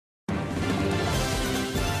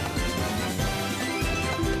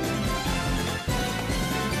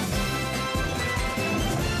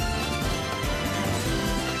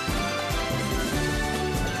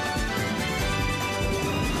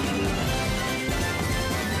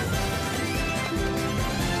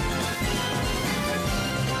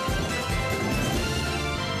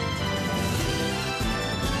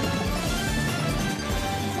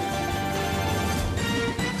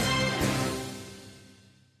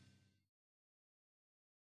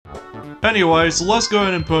Anyways, let's go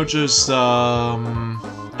ahead and purchase,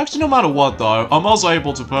 actually, no matter what, though, I'm also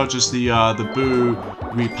able to purchase the Boo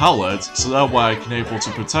Repellent, so that way I can able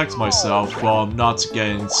to protect myself from not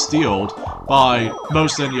getting stealed by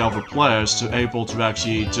most any other players to able to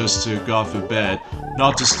actually just to, God forbid,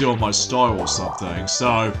 not to steal my star or something.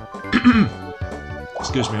 So,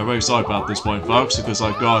 excuse me, I'm very sorry about this point, folks, because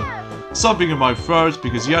I've got something in my throat,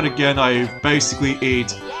 because yet again I basically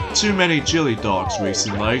eat too many chili dogs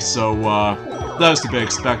recently, so that's to be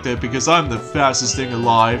expected, because I'm the fastest thing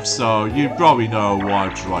alive, so you probably know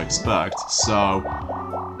what to expect. So,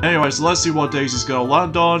 anyways, let's see what Daisy's gonna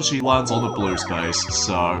land on. She lands on the blue space,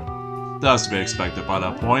 so that's to be expected by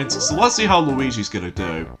that point. So let's see how Luigi's gonna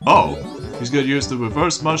do. Oh, he's gonna use the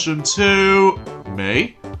reverse mushroom to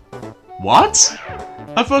me? What?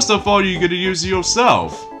 At first I thought you were gonna use it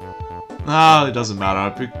yourself. Ah, it doesn't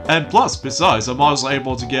matter. And plus, besides, I'm also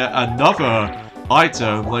able to get another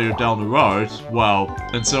item later down the road. Well,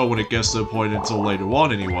 until when it gets to the point until later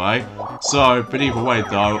on anyway. So, but either way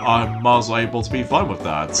though, I'm also able to be fine with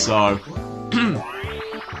that. So,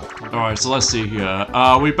 alright, so let's see here.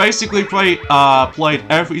 We basically played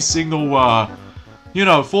every single, you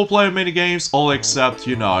know, 4-player minigames, all except,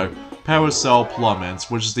 you know, Paracel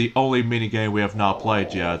Plummets, which is the only minigame we have not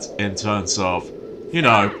played yet in terms of, you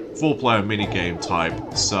know, 4-player minigame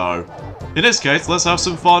type. So, in this case, let's have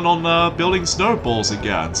some fun on building snowballs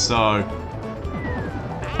again. So,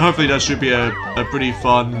 hopefully that should be a pretty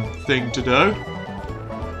fun thing to do.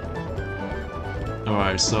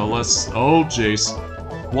 Alright, so let's... Oh, jeez.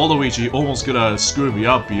 Waluigi almost gonna screw me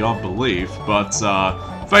up beyond belief, but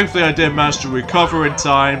thankfully I did manage to recover in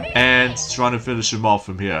time and trying to finish him off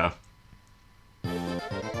from here.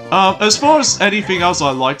 As far as anything else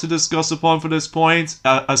I'd like to discuss upon for this point,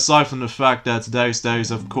 aside from the fact that today's day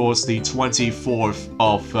is of course the 24th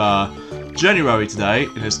of January today,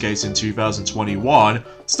 in this case in 2021,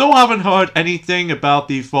 still haven't heard anything about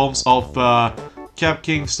the films of Cap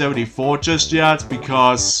King 74 just yet,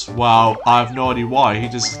 because, well, I have no idea why, he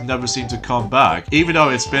just never seemed to come back, even though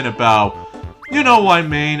it's been about, you know what I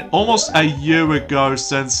mean, almost a year ago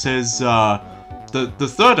since his, the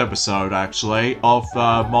third episode, actually, of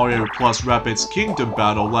Mario plus Rabbids Kingdom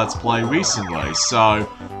Battle Let's Play recently, so...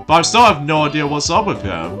 But I still have no idea what's up with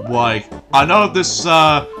him. Like, I know this,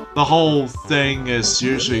 the whole thing is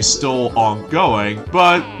usually still ongoing,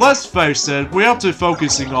 but let's face it, we have to be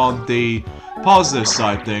focusing on the positive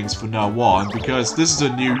side things from now on, because this is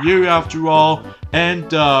a new year after all,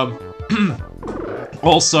 and,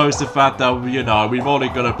 also it's the fact that, you know, we've only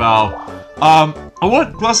got about, I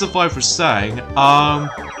wouldn't classify for saying,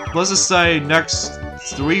 let's just say next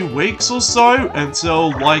 3 weeks or so,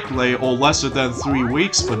 until likely, or lesser than 3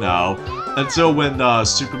 weeks for now, until when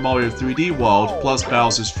Super Mario 3D World plus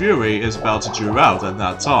Bowser's Fury is about to due out at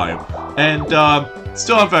that time. And,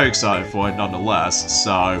 still I'm very excited for it nonetheless,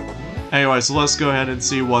 so... Anyway, so let's go ahead and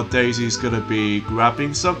see what Daisy's gonna be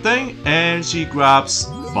grabbing something, and she grabs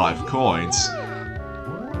 5 coins.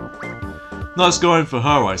 Let's go in for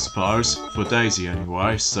her, I suppose. For Daisy,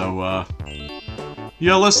 anyway. So,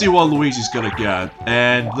 yeah, let's see what Luigi's gonna get.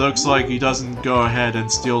 And looks like he doesn't go ahead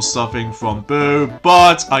and steal something from Boo,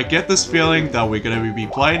 but I get this feeling that we're gonna be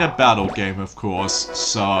playing a battle game, of course.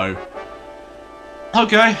 So,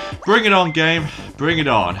 okay, bring it on, game. Bring it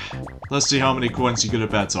on. Let's see how many coins you're gonna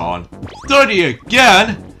bet on. 30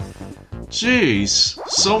 again? Jeez,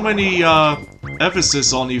 so many,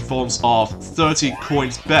 emphasis on the forms of 30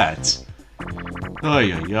 coins bet.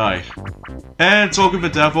 Ay ay ay. And talking the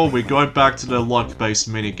devil, we're going back to the luck-based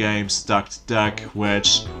minigame Stacked Deck,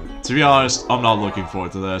 which, to be honest, I'm not looking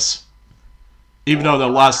forward to this. Even though the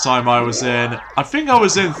last time I was in, I think I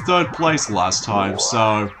was in 3rd place last time,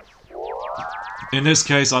 so... In this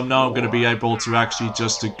case, I'm now going to be able to actually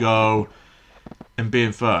just to go and be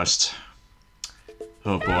in 1st.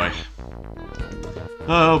 Oh boy.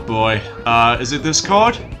 Oh boy. Is it this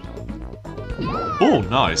card? Oh,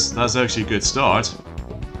 nice. That's actually a good start.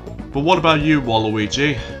 But what about you,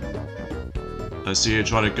 Waluigi? I see you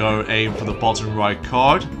trying to go aim for the bottom right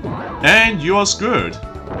card. And you are screwed.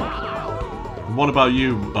 And what about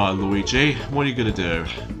you, Luigi? What are you gonna do?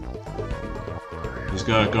 He's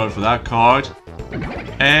gonna go for that card.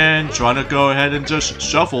 And trying to go ahead and just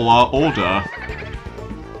shuffle our order.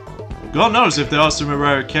 God knows if there are some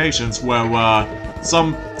rare occasions where,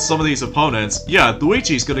 some of these opponents... Yeah,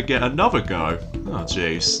 Luigi's gonna get another go. Oh,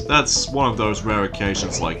 jeez. That's one of those rare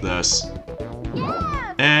occasions like this.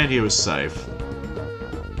 And he was safe.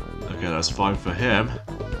 Okay, that's fine for him.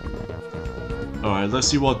 Alright, let's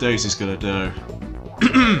see what Daisy's gonna do.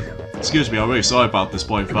 Excuse me, I'm really sorry about this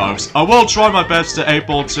point, folks. I will try my best to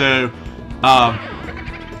able to,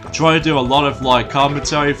 try to do a lot of like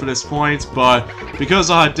commentary for this point, but because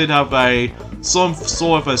I did have some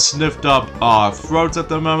sort of a sniffed up throat at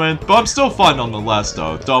the moment, but I'm still fine nonetheless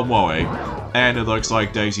though, don't worry. And it looks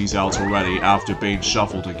like Daisy's out already after being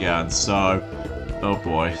shuffled again, so oh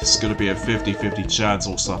boy, it's gonna be a 50-50 chance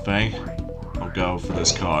or something. I'll go for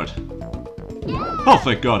this card. Oh,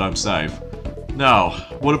 thank God I'm safe. Now,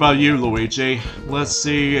 what about you, Luigi? Let's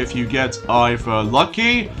see if you get either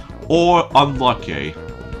lucky or unlucky.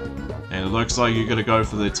 And it looks like you're gonna go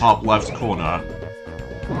for the top left corner.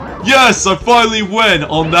 Yes! I finally win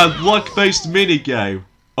on that luck-based minigame!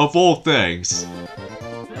 Of all things.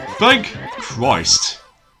 Thank Christ.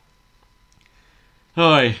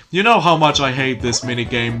 Hey, you know how much I hate this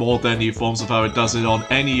minigame more than the forms of how it does it on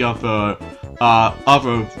any other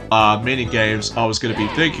minigames I was gonna be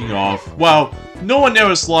thinking of. Well, no one there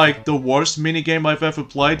is like the worst minigame I've ever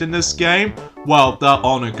played in this game. Well, that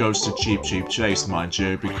honor goes to Cheep Cheep Chase, mind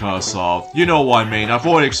you, because of, you know what I mean. I've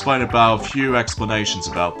already explained about a few explanations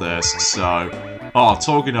about this, so... Oh,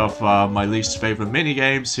 talking of my least favorite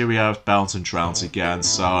minigames, here we have Bounce and Trounce again,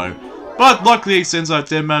 so... But luckily, since I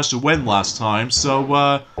did manage to win last time, so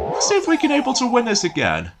let's see if we can able to win this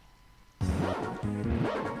again.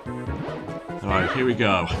 Alright, here we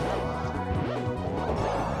go.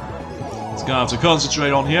 Just gonna have to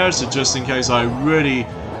concentrate on here, so just in case I really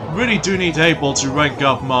do need able to rank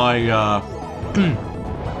up my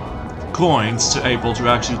coins to able to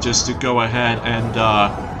actually just to go ahead and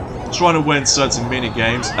try to win certain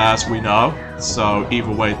minigames, as we know. So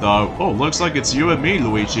either way though, oh, looks like it's you and me,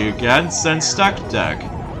 Luigi, again, send stacked deck.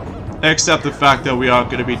 Except the fact that we are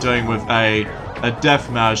going to be doing with a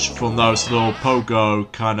deathmatch from those little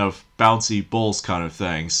pogo kind of bouncy balls kind of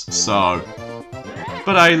things. So,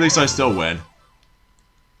 but at least I still win.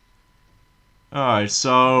 Alright,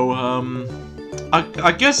 so,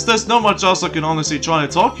 I guess there's not much else I can honestly try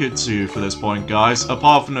to talk you to for this point, guys,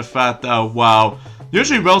 apart from the fact that, wow,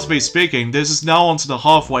 usually, relatively speaking, this is now onto the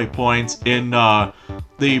halfway point in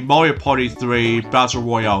the Mario Party 3 Battle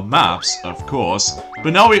Royale maps, of course.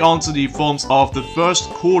 But now we're onto the forms of the first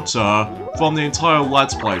quarter from the entire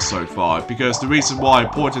Let's Play so far. Because the reason why I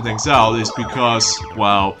pointed things out is because,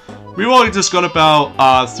 well, we've only just got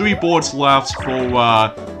about 3 boards left for,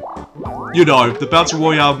 you know, the Battle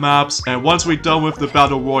Royale maps. And once we're done with the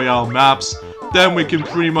Battle Royale maps, then we can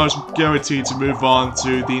pretty much guarantee to move on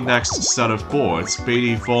to the next set of boards,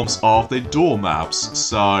 be the forms of the dual maps.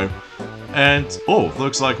 So, and, oh,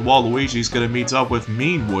 looks like Waluigi's gonna meet up with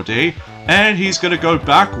Mean Woody, and he's gonna go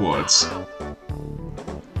backwards.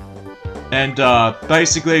 And,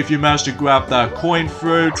 basically, if you manage to grab that coin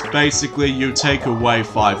fruit, basically you take away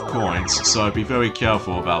 5 coins, so be very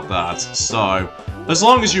careful about that. So, as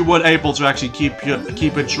long as you were able to actually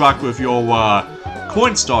keep in track with your,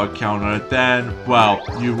 coin star counter, then, well,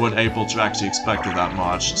 you weren't able to actually expect it that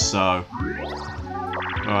much, so...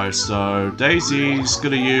 Alright, so Daisy's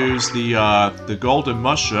gonna use the golden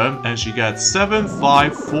mushroom, and she gets 7,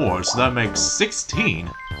 5, 4, so that makes 16.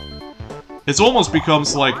 It almost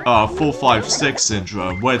becomes like a 4, 5, 6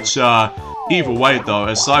 syndrome, which, either way though,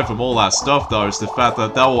 aside from all that stuff though, is the fact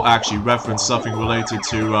that that will actually reference something related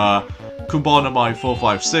to, Kumbanamai 4,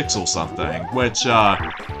 5, 6 or something, which,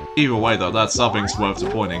 either way though, that's something's worth to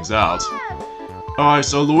pointing out. Alright,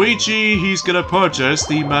 so Luigi, he's gonna purchase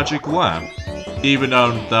the magic lamp. Even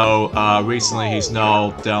though, recently he's now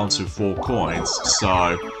down to 4 coins,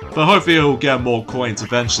 so... But hopefully he'll get more coins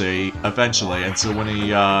eventually, until when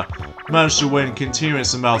he, managed to win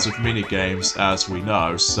continuous amounts of minigames, as we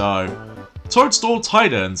know, so... Toadstool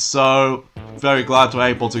Titan, so... Very glad we're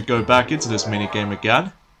able to go back into this minigame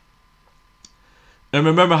again. And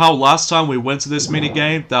remember how last time we went to this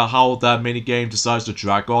minigame, how that minigame decides to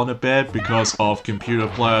drag on a bit because of computer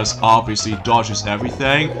players obviously dodges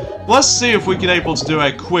everything? Let's see if we can able to do a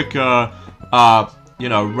quicker, you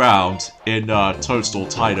know, round in Toadstool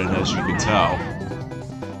Titan, as you can tell.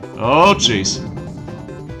 Oh, jeez.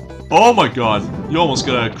 Oh my god, you're almost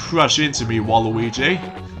gonna crash into me, Waluigi.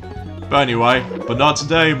 But anyway, but not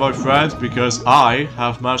today, my friend, because I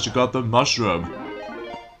have managed to get the mushroom.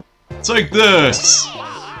 Take this!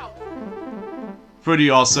 Pretty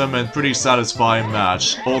awesome and pretty satisfying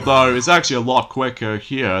match. Although it's actually a lot quicker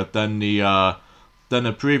here than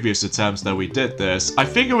the previous attempts that we did this. I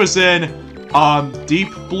think it was in Deep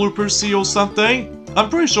Blooper Sea or something. I'm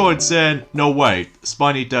pretty sure it's in wait,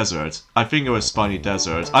 Spiny Desert. I think it was Spiny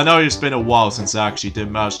Desert. I know it's been a while since I actually did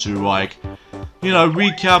manage to like, you know,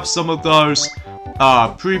 recap some of those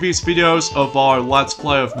previous videos of our Let's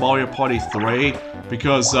Play of Mario Party 3.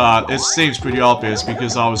 because it seems pretty obvious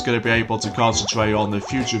because I was going to be able to concentrate on the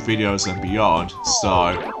future videos and beyond,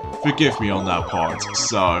 so forgive me on that part.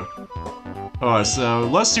 So, alright, so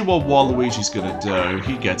let's see what Waluigi's going to do.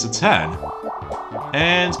 He gets a 10.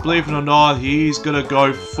 And believe it or not, he's going to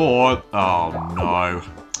go for... oh no.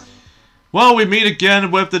 Well, we meet again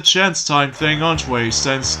with the chance time thing, aren't we,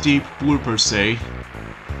 since Deep Blooper Sea.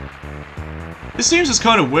 It seems it's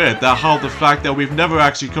kind of weird that how the fact that we've never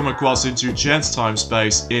actually come across into chance time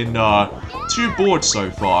space in 2 boards so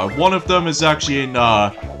far. One of them is actually in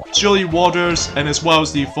Chilly Waters, and as well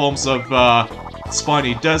as the forms of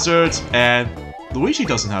Spiny Desert, and Luigi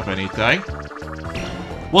doesn't have anything.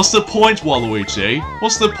 What's the point, Waluigi?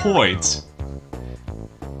 What's the point?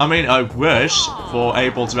 I mean, I wish for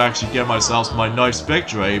able to actually get myself my nice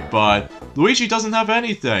victory, but Luigi doesn't have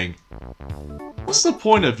anything. What's the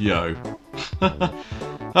point of you?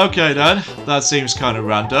 Okay then, that seems kind of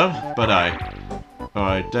random, but hey.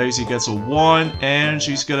 Alright, Daisy gets a 1, and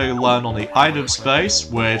she's gonna land on the item space,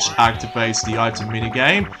 which activates the item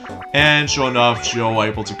minigame, and sure enough, she'll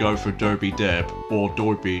able to go for Derby Dip, or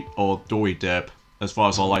Dory Dip, as far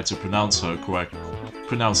as I like to pronounce him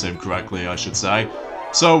correctly, I should say.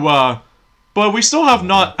 So, but we still have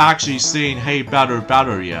not actually seen Hey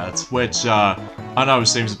Batter yet, which, I know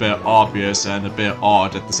seems a bit obvious and a bit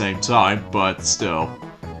odd at the same time, but still.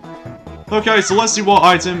 Okay, so let's see what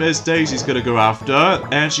item is Daisy's gonna go after,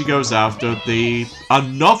 and she goes after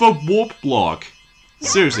another warp block.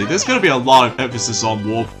 Seriously, there's gonna be a lot of emphasis on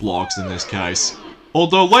warp blocks in this case.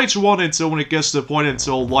 Although later on when it gets to the point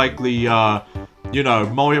until likely, you know,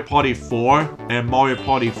 Mario Party 4, and Mario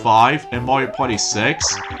Party 5, and Mario Party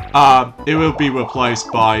 6, it will be replaced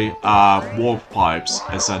by, warp pipes,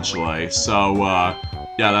 essentially. So,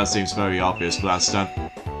 yeah, that seems very obvious for that stunt.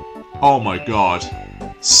 Oh my god.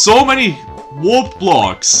 So many warp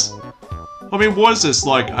blocks! I mean, what is this,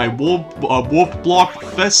 like a warp block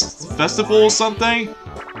festival or something?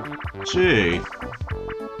 Gee.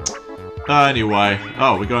 Anyway,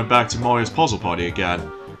 oh, we're going back to Mario's Puzzle Party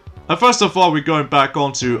again. First of all, we're going back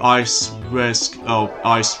onto Ice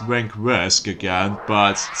Rink Risk again,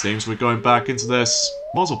 but seems we're going back into this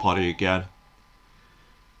Puzzle Party again.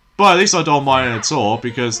 But at least I don't mind it at all,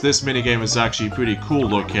 because this minigame is actually pretty cool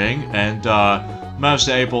looking, and managed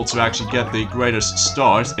to able to actually get the greatest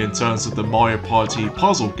start in terms of the Mario Party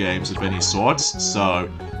puzzle games of any sorts, so...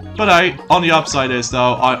 But hey, on the upside is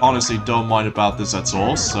though, I honestly don't mind about this at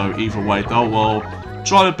all, so either way though, we'll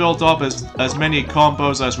try to build up as many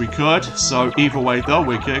combos as we could, so either way though,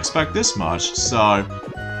 we can expect this much, so...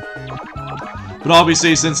 But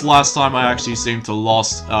obviously, since last time I actually seemed to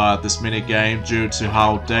lost this minigame due to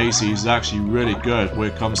how Daisy is actually really good when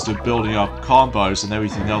it comes to building up combos and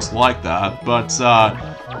everything else like that. But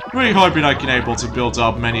really hoping I can able to build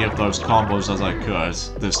up many of those combos as I could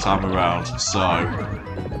this time around. So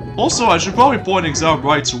also, I should probably point things out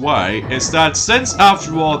right away is that since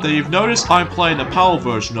after all that you've noticed I'm playing the PAL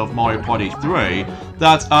version of Mario Party 3,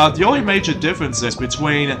 that the only major difference is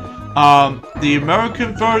between the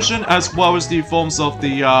American version as well as the forms of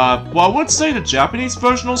the, well, I would say the Japanese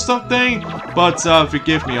version or something, but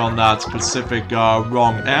forgive me on that specific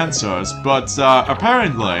wrong answers, but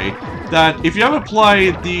apparently that if you ever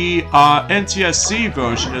play the NTSC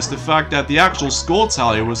version is the fact that the actual score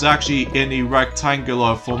tally was actually in a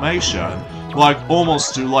rectangular formation, like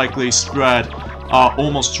almost to likely spread,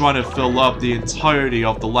 almost trying to fill up the entirety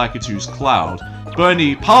of the Lakitu's cloud. But in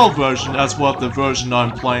the PAL version, as well as the version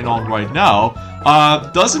I'm playing on right now,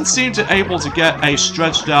 doesn't seem to able to get a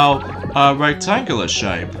stretched out rectangular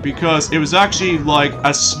shape, because it was actually like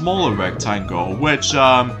a smaller rectangle, which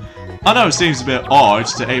I know it seems a bit odd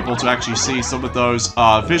to able to actually see some of those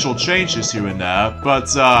visual changes here and there, but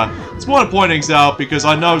it's worth pointing things out because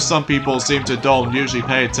I know some people seem to don't usually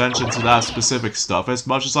pay attention to that specific stuff as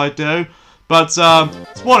much as I do, but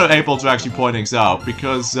it's worth able to actually point things out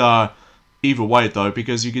because either way though,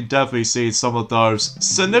 because you can definitely see some of those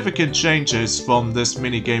significant changes from this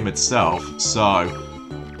minigame itself, so...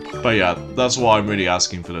 But yeah, that's why I'm really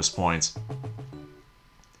asking for this point.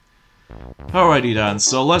 Alrighty then,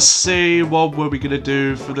 so let's see what we're gonna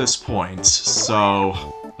do for this point. So,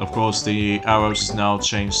 of course the arrows has now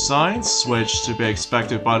changed signs, which to be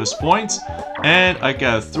expected by this point. And I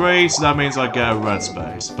get a 3, so that means I get a red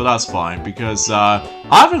space. But that's fine, because I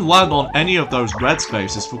haven't landed on any of those red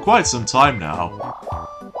spaces for quite some time now.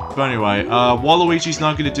 But anyway, Waluigi's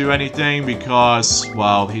not going to do anything because,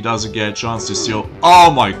 well, he doesn't get a chance to steal...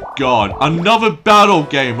 Oh my god, another battle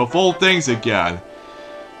game of all things again.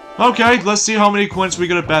 Okay, let's see how many coins we're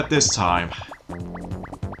going to bet this time.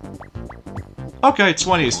 Okay,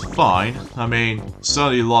 20 is fine. I mean,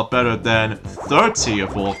 certainly a lot better than 30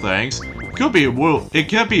 of all things. It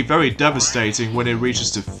can be very devastating when it reaches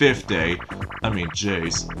to 50. I mean,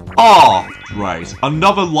 jeez. Oh, great.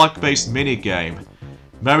 Another luck-based minigame.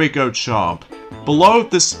 Merry-Go-Chomp. Below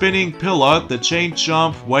the spinning pillar, the chain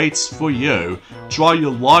jump waits for you. Draw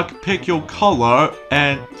your luck, pick your color,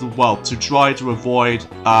 and, well, to try to avoid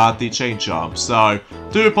the chain jump. So,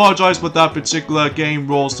 do apologize with that particular game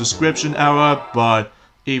rules description error, but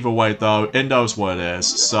either way though, it knows what it is.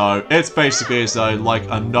 So, it's basically like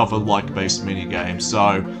another luck-based minigame.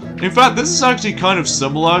 So, in fact, this is actually kind of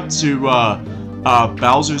similar to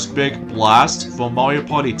Bowser's Big Blast from Mario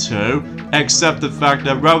Party 2, except the fact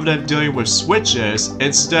that rather than dealing with switches,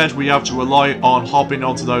 instead we have to rely on hopping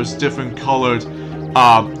onto those different colored,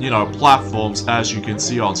 you know, platforms as you can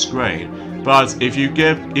see on screen. But if you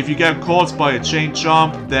get caught by a chain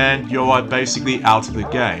jump, then you're basically out of the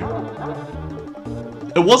game.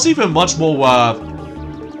 It was even much more,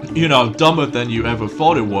 you know, dumber than you ever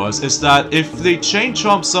thought it was, is that if the chain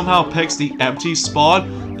jump somehow picks the empty spot,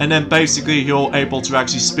 and then basically you're able to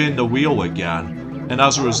actually spin the wheel again. And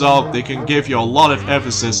as a result, they can give you a lot of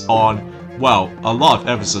emphasis on, well, a lot of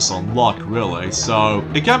emphasis on luck, really. So,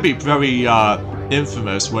 it can be very,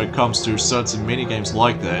 infamous when it comes to certain minigames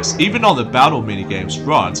like this, even on the battle minigames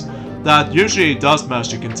front, that usually does manage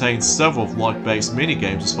to contain several luck-based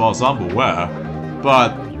minigames as far as I'm aware.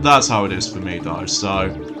 But that's how it is for me though, so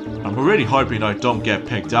I'm really hoping I don't get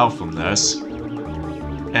picked out from this.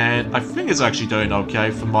 And I think it's actually doing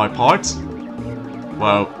okay for my part.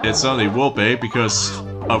 Well, it certainly will be, because,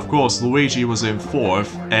 of course, Luigi was in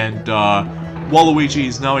 4th, and, Waluigi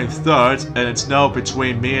is now in 3rd, and it's now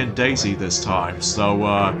between me and Daisy this time. So,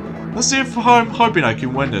 let's see if I'm hoping I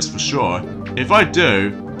can win this for sure. If I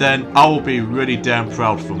do, then I will be really damn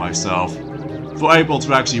proud for myself for able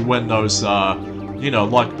to actually win those, you know,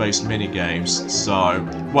 luck-based minigames. So,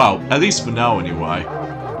 well, at least for now anyway.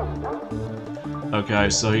 Okay,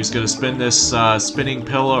 so he's gonna spin this spinning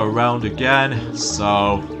pillar around again,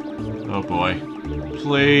 so... Oh boy.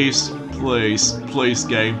 Please, please, please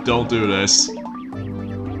game, don't do this.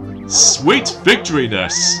 Sweet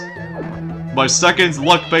Victoryness! My second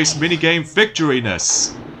luck-based minigame,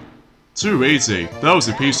 Victoryness! Too easy, that was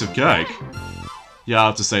a piece of cake. Yeah, I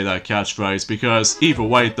have to say that catchphrase, because either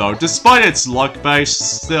way though, despite it's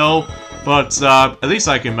luck-based still, but at least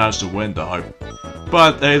I can manage to win though.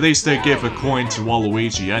 But at least they give a coin to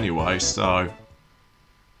Waluigi anyway, so...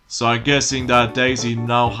 So I'm guessing that Daisy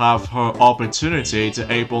now have her opportunity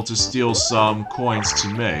to able to steal some coins to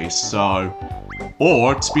me, so...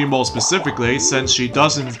 Or, to be more specifically, since she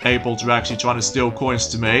doesn't able to actually try to steal coins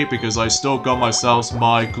to me, because I still got myself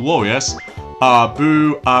my glorious,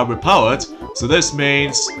 Boo, Repellent, so this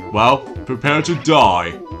means, well, prepare to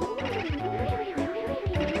die.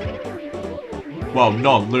 Well,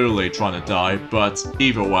 not literally trying to die, but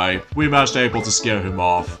either way, we managed to able to scare him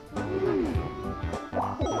off.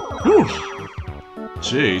 Whew.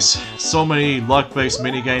 Jeez, so many luck-based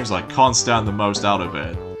minigames, I can't stand the most out of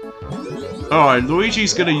it. Alright,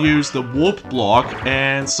 Luigi's gonna use the warp block,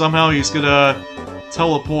 and somehow he's gonna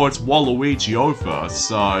teleport Waluigi over,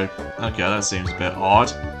 so... Okay, that seems a bit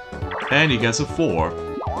odd. And he gets a 4.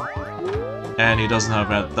 And he doesn't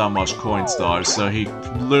have that much coins though, so he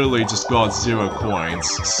literally just got 0 coins,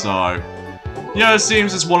 so... Yeah, it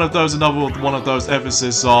seems it's another one of those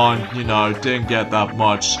emphasis on, you know, didn't get that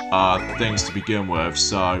much, things to begin with,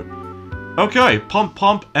 so... Okay, pump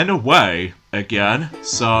pump and away, again,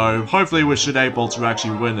 so hopefully we should able to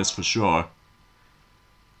actually win this for sure.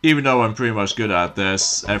 Even though I'm pretty much good at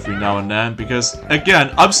this every now and then, because,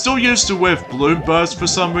 again, I'm still used to with Bloom Burst for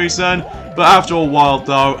some reason, but after a while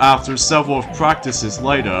though, after several practices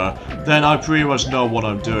later, then I pretty much know what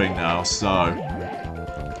I'm doing now, so...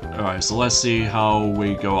 Alright, so let's see how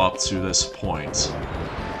we go up to this point.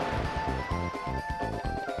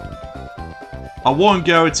 I won't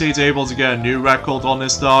guarantee to able to get a new record on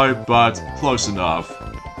this though, but close enough.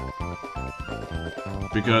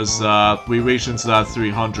 Because we reached into that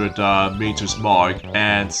 300 meters mark,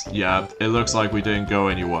 and yeah, it looks like we didn't go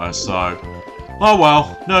anywhere, so... Oh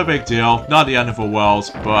well, no big deal, not the end of the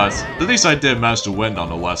world, but at least I did manage to win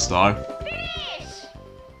nonetheless though.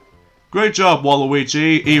 Great job,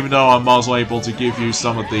 Waluigi, even though I'm also able to give you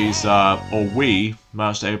some of these, or we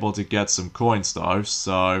managed to able to get some coins though,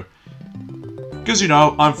 so... Because, you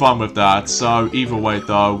know, I'm fine with that, so either way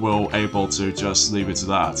though, we'll able to just leave it to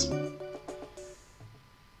that.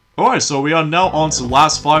 Alright, so we are now on to the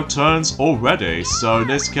last 5 turns already. So in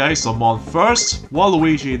this case, I'm on first,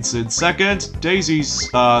 Waluigi is in second, Daisy's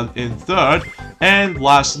in third, And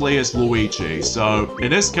lastly is Luigi. So in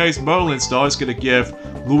this case, Merlin Star is going to give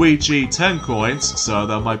Luigi 10 coins, so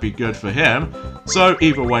that might be good for him. So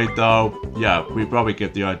either way though, yeah, we probably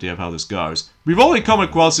get the idea of how this goes. We've only come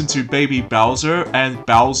across into Baby Bowser and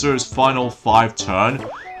Bowser's final 5 turn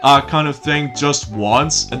kind of thing just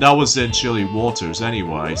once, and that was in Chilly Waters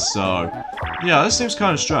anyway, so yeah, this seems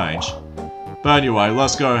kind of strange. But anyway,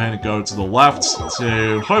 let's go ahead and go to the left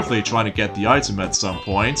to hopefully try to get the item at some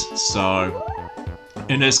point. So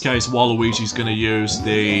in this case, Waluigi's going to use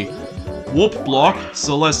the warp block,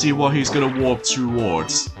 so let's see what he's going to warp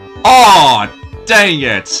towards. Ah, dang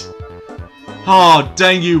it! Ah,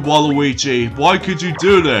 dang you, Waluigi. Why could you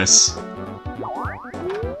do this?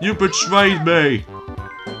 You betrayed me!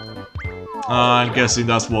 I'm guessing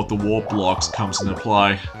that's what the warp blocks comes into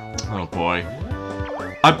play. Oh boy.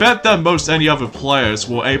 I bet that most any other players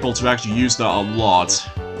were able to actually use that a lot.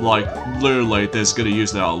 Like, literally, they're gonna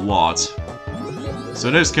use that a lot. So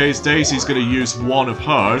in this case, Daisy's gonna use one of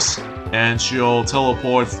hers, and she'll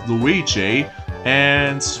teleport Luigi,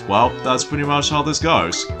 and, well, that's pretty much how this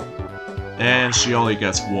goes. And she only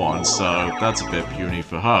gets one, so that's a bit puny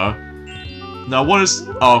for her. Now what is...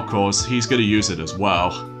 oh, of course, he's gonna use it as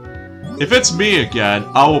well. If it's me again,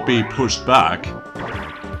 I will be pushed back.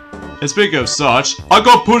 And speaking of such, I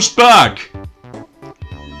got pushed back!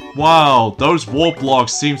 Wow, those warp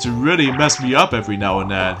blocks seem to really mess me up every now and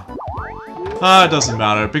then. It doesn't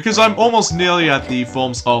matter, because I'm almost nearly at the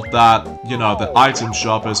forms of that, you know, the item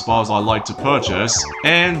shop as far as I like to purchase.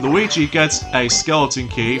 And Luigi gets a skeleton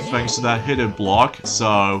key thanks to that hidden block,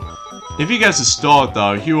 so... if he gets a start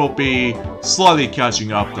though, he will be slightly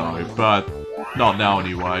catching up though, but not now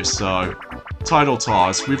anyway, so... title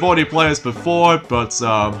toss. We've already played this before, but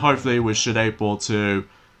hopefully we should be able to,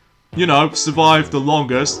 you know, survive the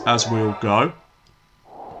longest as we'll go.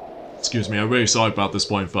 Excuse me, I'm really sorry about this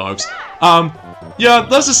point, folks. Yeah,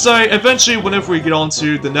 let's just say, eventually, whenever we get on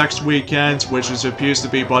to the next weekend, which appears to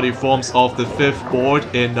be by the forms of the 5th board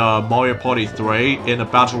in Mario Party 3, in the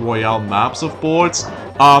Battle Royale maps of boards,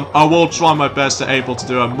 I will try my best to able to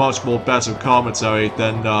do a much more better commentary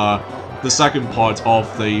than the second part of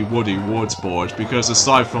the Woody Woods board, because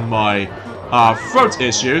aside from my throat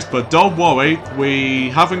issues, but don't worry, we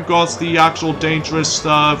haven't got the actual dangerous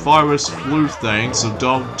virus flu thing, so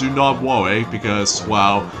do not worry, because,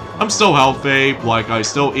 well, I'm still healthy, like, I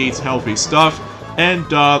still eat healthy stuff, and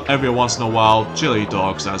every once in a while, chili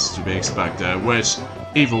dogs, as to be expected, which,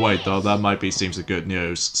 either way though, that might be seems like good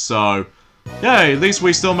news. So, yeah, at least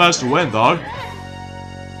we still managed to win though.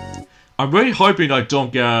 I'm really hoping I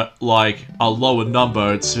don't get, like, a lower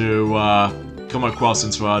number to come across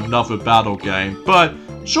into another battle game, but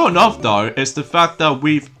sure enough though, it's the fact that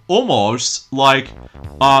we've almost, like,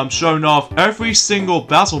 shown off every single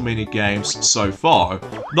battle minigames so far.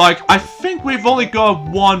 Like, I think we've only got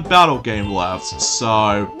one battle game left,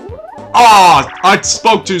 so... ah! I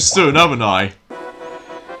spoke too soon, haven't I?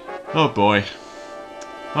 Oh boy.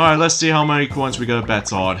 Alright, let's see how many coins we got to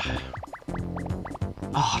bet on.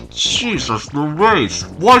 Oh, Jesus Louise!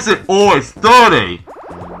 Why is it always 30?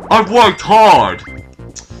 I've worked hard!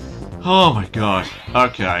 Oh my god.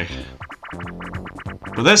 Okay.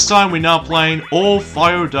 But this time we're now playing All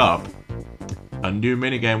Fired Up. A new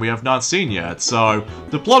minigame we have not seen yet, so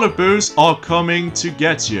the Plutterboos are coming to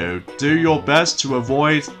get you. Do your best to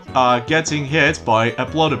avoid getting hit by a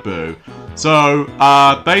Plutterboo. So,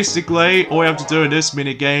 basically, all we have to do in this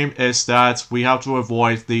minigame is that we have to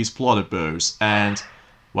avoid these Plutterboos, and,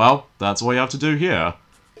 well, that's all we have to do here.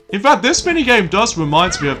 In fact, this minigame does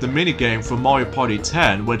remind me of the minigame from Mario Party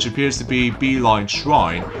 10, which appears to be Beeline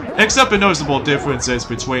Shrine. Except the noticeable differences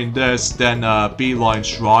between this and Beeline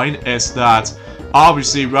Shrine is that,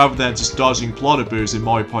 obviously, rather than just dodging Plutterboos in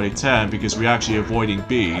Mario Party 10, because we're actually avoiding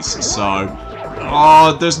bees, so...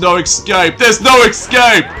 oh, there's no escape! There's no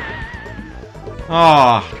escape!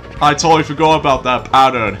 Ah, I totally forgot about that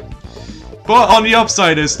pattern. But on the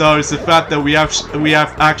upside is though, is the fact that we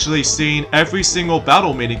have actually seen every single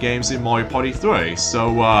battle minigames in Mario Party 3.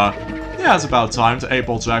 So yeah, it's about time to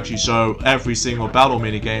able to actually show every single battle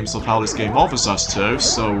minigames of how this game offers us to.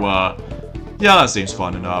 So yeah, that seems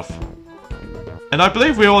fun enough. And I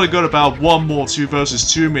believe we only got about one more 2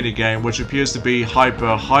 vs 2 minigame, which appears to be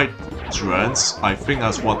Hyper Hydrants. I think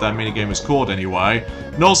that's what that minigame is called anyway.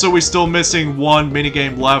 And also we're still missing one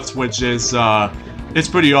minigame left, which is it's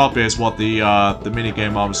pretty obvious what the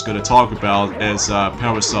minigame I was going to talk about is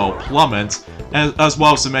Parasol Plummet, as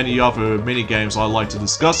well as so many other minigames I like to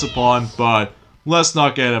discuss upon, but let's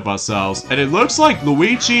not get ahead of ourselves. And it looks like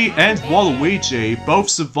Luigi and Waluigi both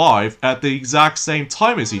survive at the exact same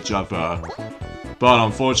time as each other. But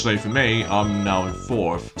unfortunately for me, I'm now in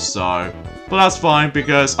 4th, so... But that's fine,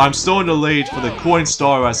 because I'm still in the lead for the coin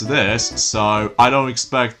star as it is, so I don't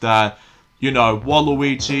expect that, you know,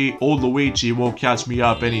 Waluigi or Luigi will catch me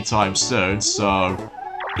up anytime soon, so...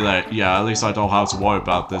 Yeah, at least I don't have to worry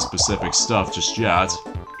about this specific stuff just yet.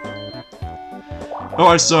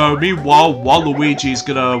 Alright, so meanwhile, Waluigi's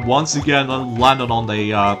gonna once again land on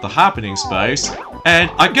the happening space.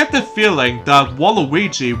 And I get the feeling that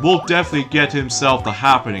Waluigi will definitely get himself the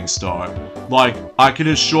happening star. Like, I can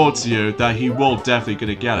assure to you that he will definitely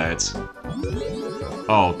gonna get it.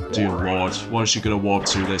 Oh, dear lord, what is she gonna warp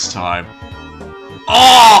to this time?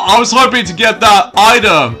 Oh, I was hoping to get that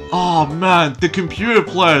item! Oh man, the computer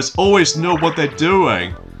players always know what they're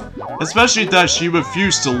doing. Especially that she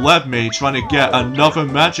refused to let me trying to get another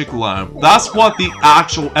magic lamp. That's what the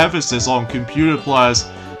actual emphasis on computer players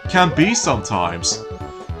can be sometimes.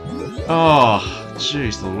 Oh,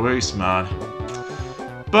 jeez Louise, man.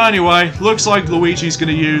 But anyway, looks like Luigi's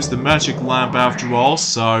gonna use the magic lamp after all,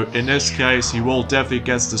 so in this case he will definitely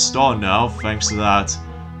get the star now, thanks to that,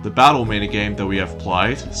 the battle minigame that we have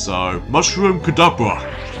played. So, Mushroom Kadabra!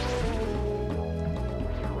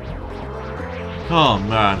 Oh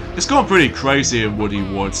man, it's gone pretty crazy in Woody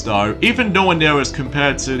Woods though, even nowhere near as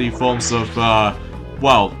compared to the forms of,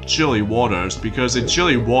 well, Chilly Waters, because in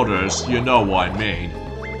Chilly Waters, you know what I mean.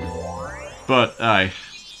 But, hey,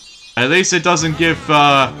 at least it doesn't give,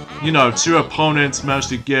 you know, 2 opponents manage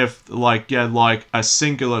to get like, a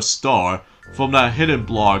singular star from that hidden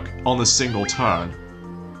block on a single turn.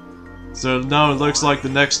 So now it looks like the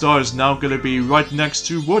next star is now gonna be right next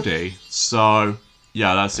to Woody, so...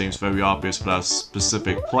 Yeah, that seems very obvious for that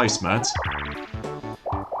specific placement.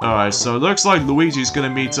 Alright, so it looks like Luigi's gonna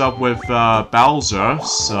meet up with Bowser,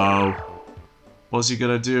 so... What's he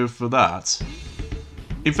gonna do for that?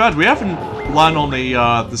 In fact, we haven't landed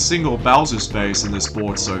on the single Bowser space in this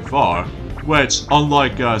board so far, which,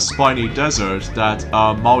 unlike Spiny Desert, that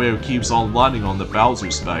Mario keeps on landing on the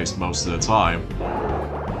Bowser space most of the time.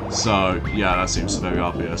 So, yeah, that seems very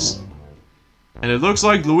obvious. And it looks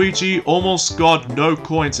like Luigi almost got no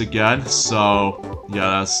coins again, so yeah,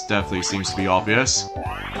 that definitely seems to be obvious.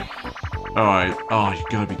 Alright, oh, you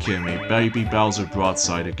gotta be kidding me. Baby Bowser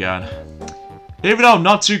broadside again. Even though I'm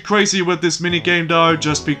not too crazy with this minigame though,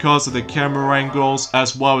 just because of the camera angles,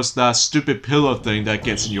 as well as that stupid pillar thing that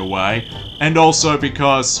gets in your way. And also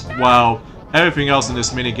because, well, everything else in this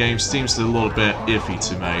minigame seems a little bit iffy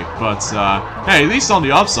to me, but hey, at least on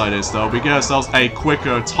the upside is though, we get ourselves a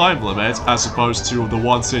quicker time limit as opposed to the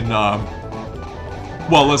ones in,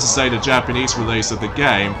 well, let's just say the Japanese release of the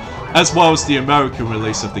game, as well as the American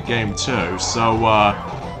release of the game too, so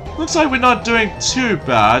looks like we're not doing too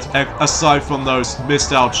bad, aside from those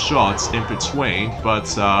missed out shots in between, but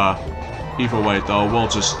either way though, we'll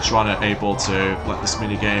just try to able to let this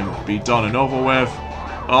minigame be done and over with.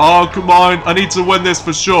 Oh, come on. I need to win this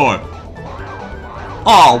for sure.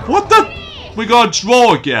 Oh, what the? We got a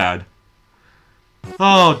draw again.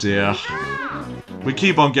 Oh, dear. We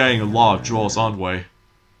keep on getting a lot of draws, aren't we?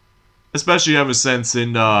 Especially ever since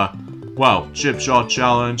in, well, Chip Shot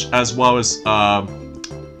Challenge, as well as,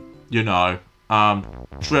 you know,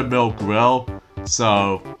 Treadmill Grill.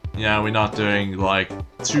 So, yeah, we're not doing, like,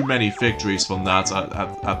 too many victories from that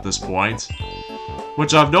at this point.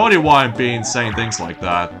 Which I have no idea why I'm being saying things like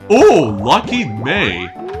that. Oh, lucky me!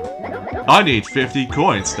 I need 50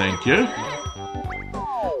 coins, thank you.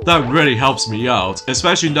 That really helps me out.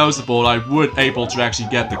 Especially noticeable, I would able to actually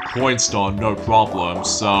get the coin star no problem,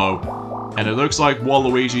 so... And it looks like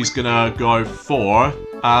Waluigi's gonna go for...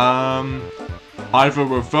 either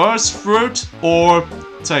reverse fruit or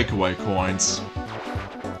takeaway coins.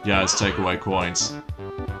 Yeah, it's takeaway coins.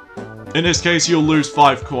 In this case, you'll lose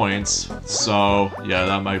 5 coins, so yeah,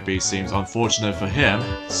 that might be seems unfortunate for him,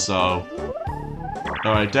 so...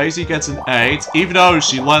 Alright, Daisy gets an 8, even though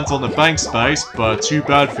she lands on the bank space, but too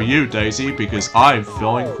bad for you, Daisy, because I'm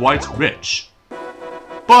feeling quite rich.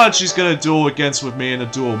 But she's gonna duel against with me in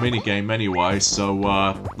a duel minigame anyway, so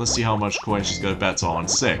let's see how much coins she's gonna bet on.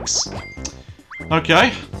 6.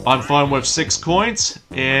 Okay, I'm fine with 6 coins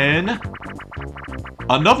in...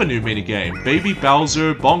 another new minigame, Baby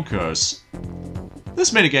Bowser Bonkers.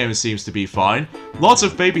 This minigame seems to be fine. Lots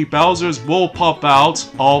of Baby Bowsers will pop out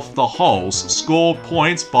of the holes, score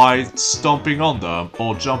points by stomping on them,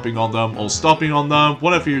 or jumping on them, or stomping on them,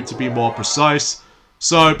 whatever you to be more precise.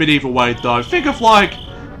 So, but either way though, think of like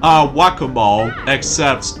Whack-A-Mole,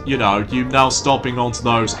 except, you know, you now stomping onto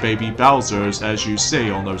those Baby Bowsers as you see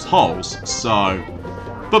on those holes. So,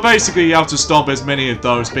 But basically, you have to stomp as many of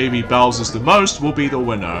those baby bells as the most will be the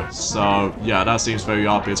winner. So, yeah, that seems very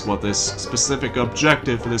obvious what this specific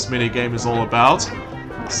objective for this minigame is all about.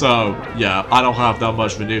 So, yeah, I don't have that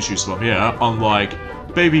much of an issue from here, unlike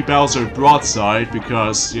Baby Bowser Broadside,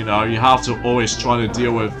 because, you know, you have to always try to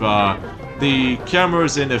deal with, the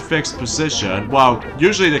camera's in a fixed position. Well,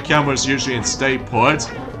 usually the camera's usually in stay put,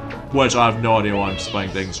 which I have no idea why I'm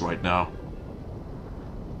explaining things right now.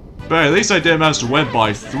 But at least I did manage to win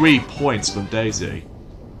by 3 points from Daisy.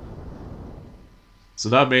 So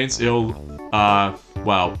that means it'll,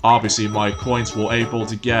 well, obviously my coins will able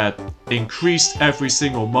to get increased every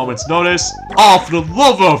single moment's notice. Oh, for the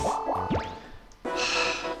love of...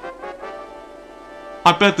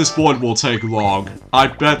 I bet this board will take long. I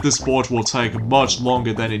bet this board will take much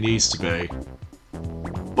longer than it needs to be.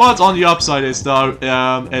 But on the upside is though,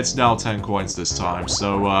 it's now 10 coins this time,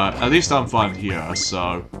 so at least I'm fine here,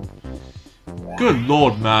 so... Good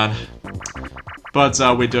lord, man. But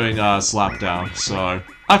we're doing Slapdown, so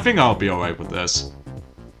I think I'll be alright with this.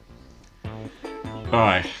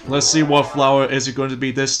 Alright, let's see what flower is it going to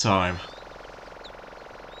be this time.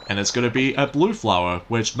 And it's going to be a blue flower,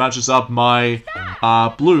 which matches up my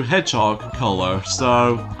blue hedgehog color,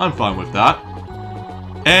 so I'm fine with that.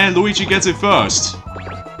 And Luigi gets it first.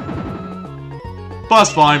 But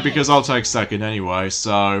that's fine, because I'll take second anyway,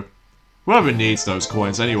 so... Whoever needs those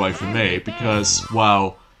coins anyway for me, because,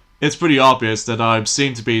 well, it's pretty obvious that I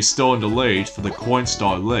seem to be still in the lead for the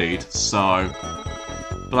Coinstar lead, so...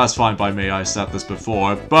 But that's fine by me, I said this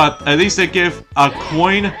before. But at least they give a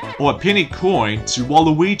coin, or a penny coin, to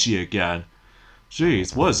Waluigi again.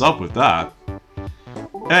 Jeez, what is up with that?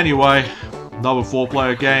 Anyway, another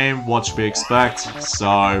 4-player game, what should we expect?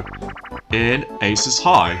 So, in Aces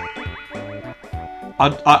High.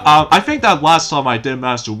 I think that last time I did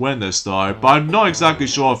manage to win this though, but I'm not exactly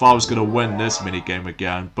sure if I was gonna win this minigame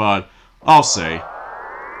again, but I'll see.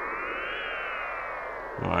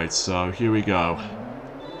 Alright, so here we go.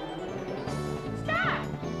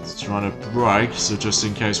 It's trying to break, so just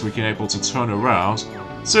in case we can able to turn around.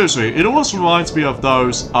 Seriously, it almost reminds me of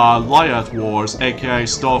those Lyat Wars, aka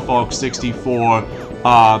Star Fox 64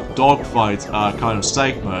 dogfight kind of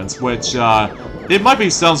segments, which it might be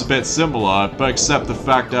sounds a bit similar, but except the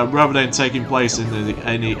fact that rather than taking place in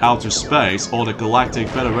any outer space or the Galactic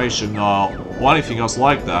Federation or anything else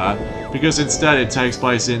like that, because instead it takes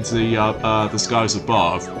place into the skies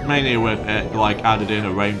above, mainly with it, like added in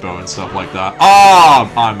a rainbow and stuff like that.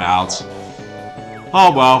 Oh, I'm out.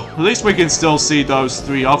 Oh well, at least we can still see those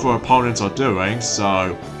 3 other opponents are doing.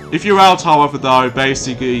 So if you're out, however, though,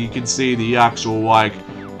 basically you can see the actual like.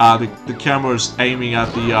 The camera's aiming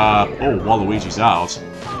at the, oh, Waluigi's out.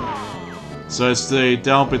 So it's the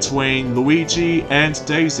down between Luigi and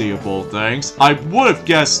Daisy of all things. I would have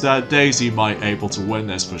guessed that Daisy might able to win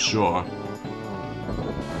this for sure.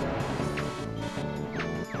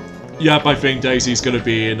 Yep, I think Daisy's gonna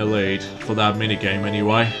be in the lead for that minigame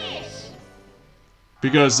anyway.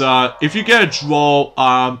 Because, if you get a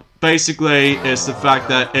draw, basically it's the fact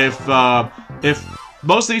that if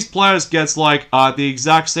most of these players gets like the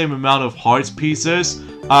exact same amount of heart pieces.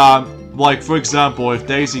 Like for example, if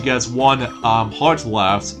Daisy gets 1 heart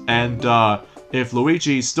left, and if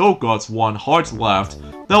Luigi still got 1 heart left,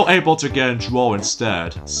 they're able to get a draw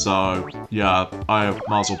instead. So yeah, I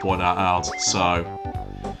might as well point that out. So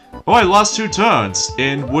alright, last 2 turns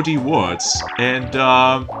in Woody Woods, and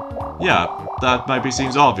yeah, that maybe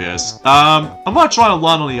seems obvious. I'm gonna try to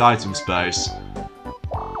land on the item space.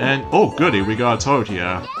 And, oh goody, we got a toad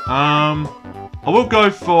here. I will go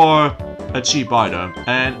for a cheap item,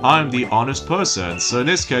 and I'm the honest person. So in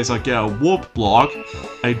this case, I get a warp block,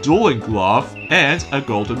 a dueling glove, and a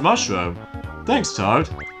golden mushroom. Thanks, Toad.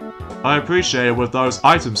 I appreciate it with those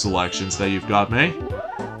item selections that you've got me.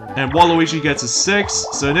 And Waluigi gets a 6,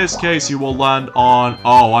 so in this case he will land on...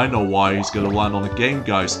 Oh, I know why he's gonna land on the Game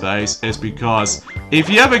Guy space. It's because if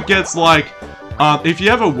he ever gets like... if he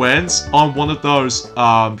ever wins on one of those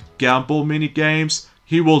gamble mini games,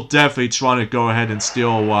 he will definitely try to go ahead and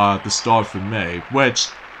steal the star from me. Which,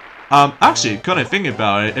 actually, kind of thinking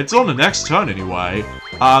about it, it's on the next turn anyway.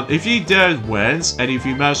 If he did wins, and if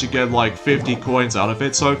he managed to get like 50 coins out of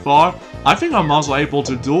it so far, I think I'm also able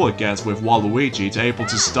to duel against with Waluigi to able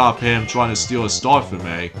to stop him trying to steal a star from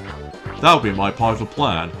me. That would be my part of the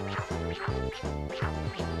plan.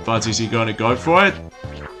 But is he going to go for it?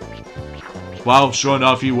 Well, sure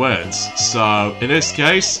enough, he wins. So, in this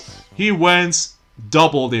case, he wins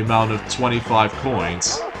double the amount of 25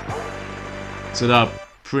 coins. So that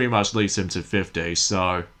pretty much leads him to 50,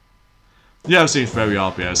 so... Yeah, it seems very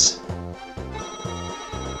obvious.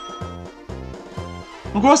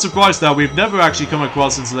 I'm quite surprised that we've never actually come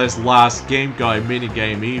across into this last Game Guy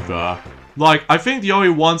minigame either. Like, I think the only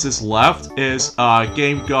ones that's left is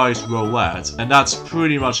Game Guy's Roulette, and that's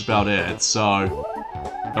pretty much about it, so...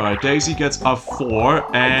 Alright, Daisy gets a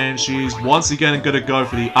 4, and she's once again gonna go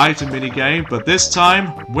for the item minigame, but this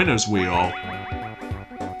time, Winner's Wheel.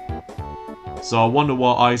 So I wonder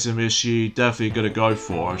what item is she definitely gonna go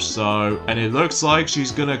for, so... And it looks like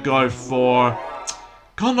she's gonna go for...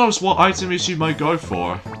 God knows what item she might go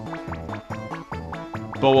for.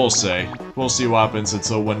 But we'll see. We'll see what happens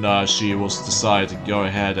until when she will decide to go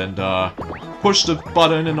ahead and push the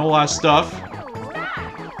button and all that stuff.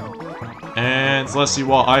 And let's see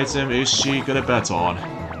what item is she gonna bet on.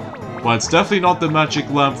 Well, it's definitely not the magic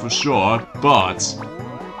lamp for sure, but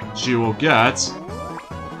she will get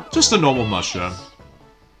just a normal mushroom.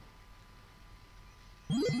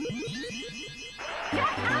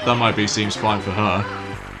 That seems fine for her.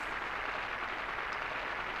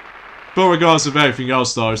 But regardless of everything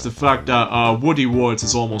else though, is the fact that Woody Woods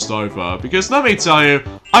is almost over. Because let me tell you,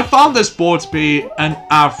 I found this board to be an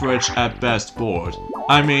average at best board.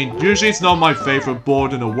 I mean, usually it's not my favorite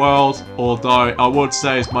board in the world, although I would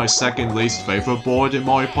say it's my second least favorite board in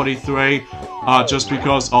Mario Party 3. Just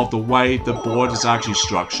because of the way the board is actually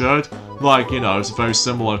structured. Like, you know, it's a very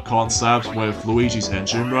similar concept with Luigi's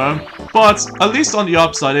Engine Room. But, at least on the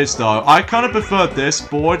upside is though, I kind of prefer this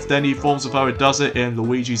board than the forms of how it does it in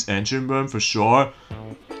Luigi's Engine Room for sure.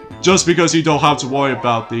 Just because you don't have to worry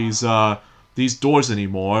about these doors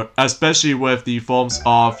anymore, especially with the forms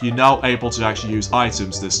of you're now able to actually use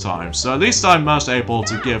items this time. So at least I'm most able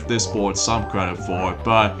to give this board some credit for it,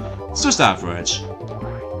 but it's just average.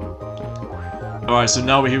 Alright, so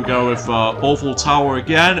now here we go with Awful Tower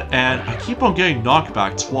again, and I keep on getting knocked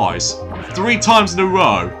back twice. 3 times in a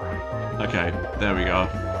row! Okay, there we go.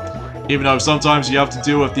 Even though sometimes you have to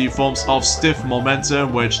deal with the forms of stiff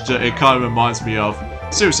momentum, which it kind of reminds me of.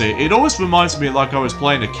 Seriously, it always reminds me like I was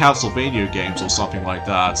playing the Castlevania games or something like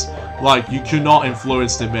that. Like, you could not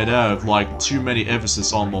influence the mid-air with like too many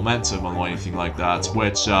emphasis on momentum or anything like that,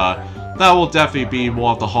 which that will definitely be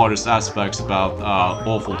one of the hardest aspects about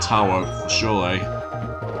Awful Tower, surely.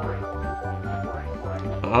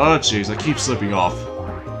 Oh jeez, I keep slipping off.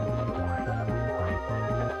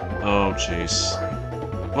 Oh jeez.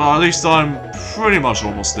 Well, at least I'm pretty much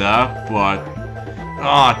almost there, but...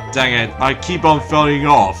 Ah, dang it, I keep on falling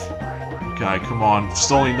off. Okay, come on,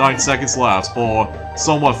 just only 9 seconds left, or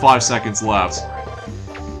somewhat 5 seconds left.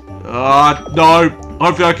 No,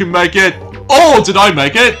 hopefully I can make it. Oh, did I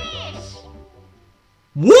make it?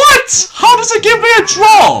 What? How does it give me a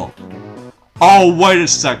draw? Oh, wait a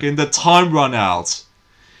second, the time ran out.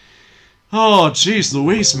 Oh, jeez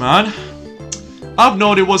Louise, man. I have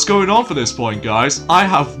no idea what's going on for this point, guys. I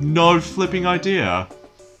have no flipping idea.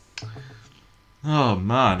 Oh,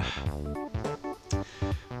 man.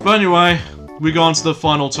 But anyway, we got into the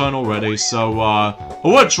final turn already, so, I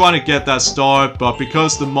was trying to get that star, but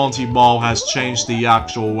because the Monty Mall has changed the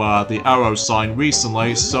actual, the arrow sign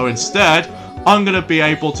recently, so instead, I'm gonna be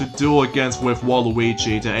able to duel against with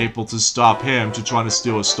Waluigi to able to stop him to try to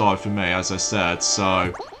steal a star from me, as I said,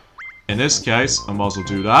 so... In this case, I might as well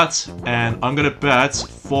do that, and I'm gonna bet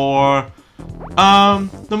for... no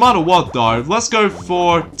matter what though, let's go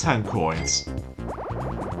for 10 coins.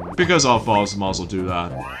 Because I might as well do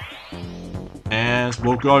that. And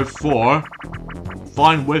we'll go for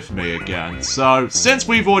Fine With Me again. So, since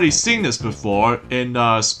we've already seen this before in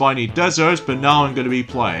Spiny Desert, but now I'm going to be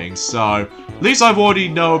playing, so at least I've already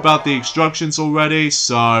know about the instructions already,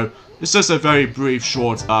 so it's just a very brief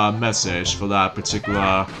short message for that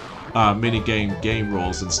particular minigame game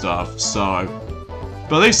rules and stuff, so...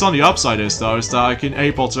 But at least on the upside is though, is that I can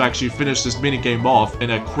able to actually finish this minigame off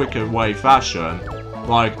in a quicker way fashion.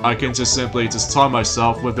 Like, I can just simply time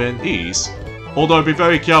myself within ease. Although be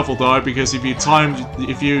very careful though, because if you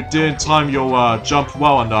didn't time your jump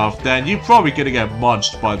well enough, then you're probably gonna get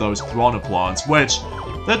munched by those piranha plants, which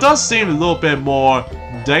that does seem a little bit more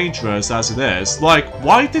dangerous as it is. Like,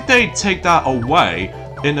 why did they take that away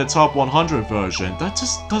in the top 100 version? That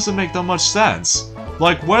just doesn't make that much sense.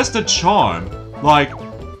 Like, where's the charm? Like,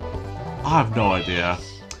 I have no idea.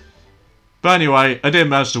 But anyway, I did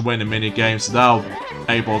manage to win the minigame, so that'll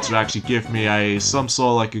able to actually give me some sort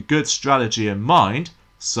of like a good strategy in mind.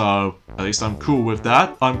 So, at least I'm cool with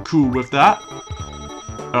that. I'm cool with that.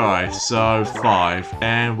 Alright, so 5.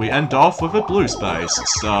 And we end off with a blue space.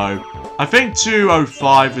 So, I think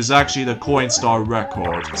 205 is actually the coin star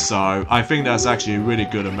record. So, I think that's actually a really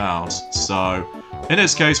good amount. So, in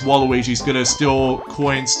this case, Waluigi's gonna steal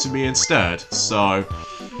coins to me instead. So,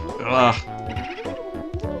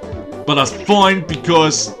 but that's fine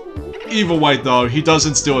because Either way though, he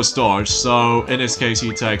doesn't steal a star, so in this case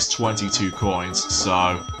he takes 22 coins,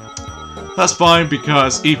 so that's fine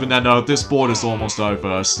because even then though, this board is almost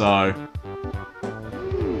over, so...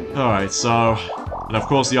 Alright, so... And of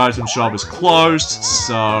course the item shop is closed,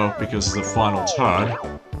 so... because it's the final turn.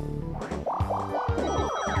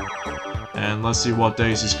 And let's see what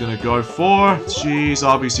Daisy's gonna go for. She's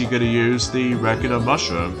obviously gonna use the Reckoner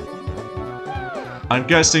Mushroom. I'm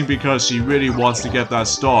guessing because she really wants to get that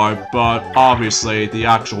star, but obviously the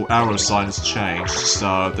actual arrow sign has changed,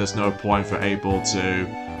 so there's no point for able to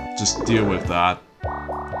just deal with that.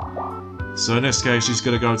 So in this case, she's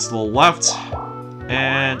gonna go to the left,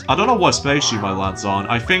 and I don't know what space she might land on.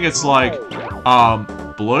 I think it's like,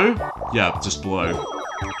 blue? Yeah, just blue.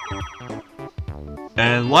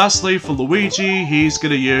 And lastly, for Luigi, he's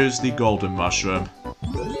gonna use the Golden Mushroom.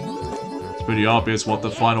 It's pretty obvious what the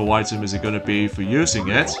final item is going to be for using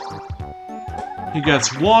it. He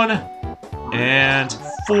gets 1, and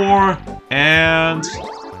 4, and...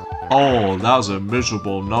 Oh, that was a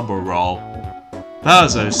miserable number roll.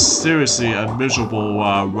 That is seriously a miserable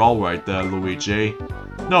roll right there, Luigi.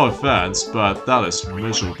 No offense, but that is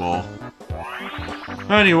miserable.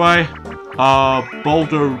 Anyway,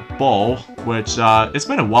 Boulder Bowl, which, it's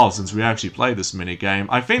been a while since we actually played this minigame.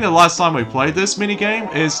 I think the last time we played this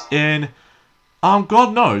minigame is in...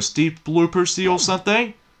 God knows, Deep Blooper Sea or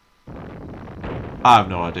something? I have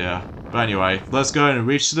no idea. But anyway, let's go ahead and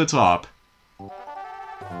reach to the top.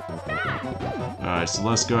 Alright, so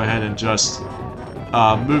let's go ahead and just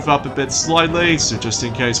move up a bit slightly, so just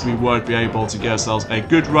in case we won't be able to get ourselves a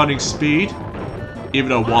good running speed. Even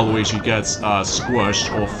though Waluigi gets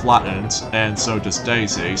squished or flattened, and so does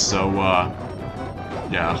Daisy, so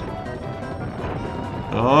yeah.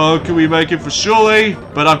 Oh, can we make it for Shirley?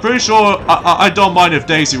 But I'm pretty sure I don't mind if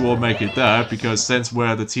Daisy will make it there, because since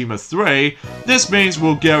we're the team of 3, this means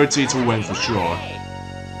we'll guarantee to win for sure.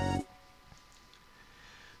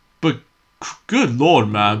 But good lord,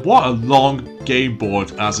 man, what a long game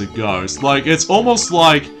board as it goes. Like, it's almost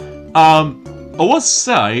like, I would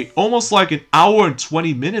say, almost like an hour and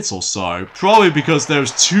 20 minutes or so. Probably because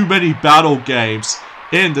there's too many battle games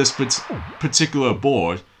in this particular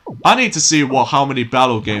board. I need to see how many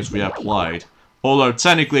battle games we have played. Although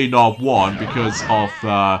technically not one because of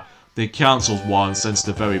the cancelled one since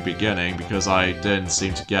the very beginning, because I didn't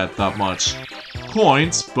seem to get that much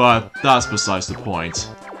points, but that's besides the point.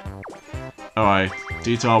 Alright,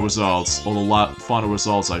 detailed results, or the final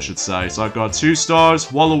results I should say. So I've got 2 stars,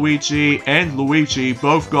 Waluigi and Luigi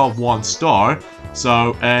both got 1 star.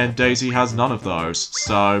 So, and Daisy has none of those.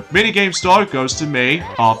 So, minigame star goes to me,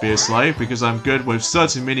 obviously, because I'm good with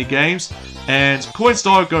certain minigames. And coin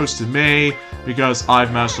star goes to me, because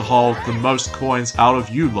I've managed to hold the most coins out of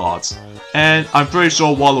you lots. And I'm pretty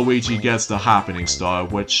sure Waluigi gets the happening star,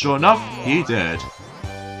 which sure enough, he did.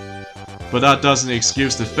 But that doesn't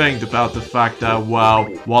excuse the thing about the fact that, well,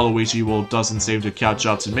 Waluigi doesn't seem to catch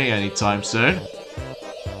up to me anytime soon.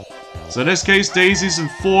 So in this case, Daisy's in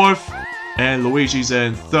 4th. And Luigi's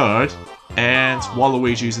in 3rd, and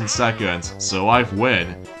Waluigi's in 2nd, so I've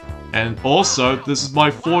win. And also, this is my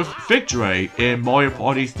 4th victory in Mario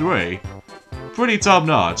Party 3. Pretty top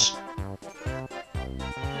notch.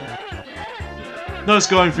 Nice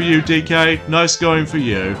going for you, DK. Nice going for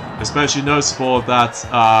you. Especially noticeable that,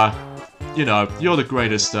 you know, you're the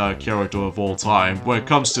greatest character of all time when it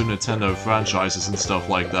comes to Nintendo franchises and stuff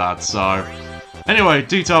like that, so... Anyway,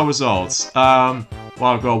 detailed results.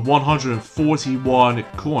 Well, I've got 141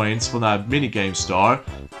 coins for that minigame star,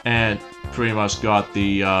 and pretty much got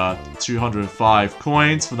the 205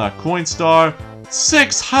 coins for that coin star,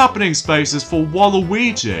 6 happening spaces for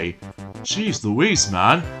Waluigi! Jeez Louise,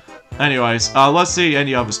 man. Anyways, let's see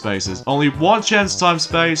any other spaces. Only 1 chance time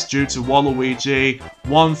space due to Waluigi,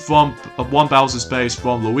 1 Bowser space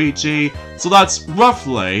from Luigi, so that's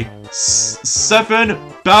roughly 7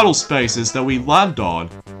 battle spaces that we land on.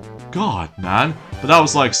 God, man. But that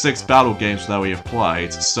was like 6 battle games that we have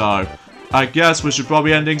played, so I guess we should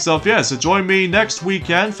probably end things off here. So join me next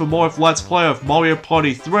weekend for more of Let's Play of Mario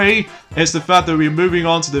Party 3. It's the fact that we're moving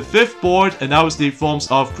on to the 5th board, and that was the forms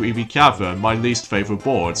of Creepy Cavern, my least favorite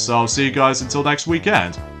board. So I'll see you guys until next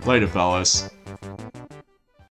weekend. Later, fellas.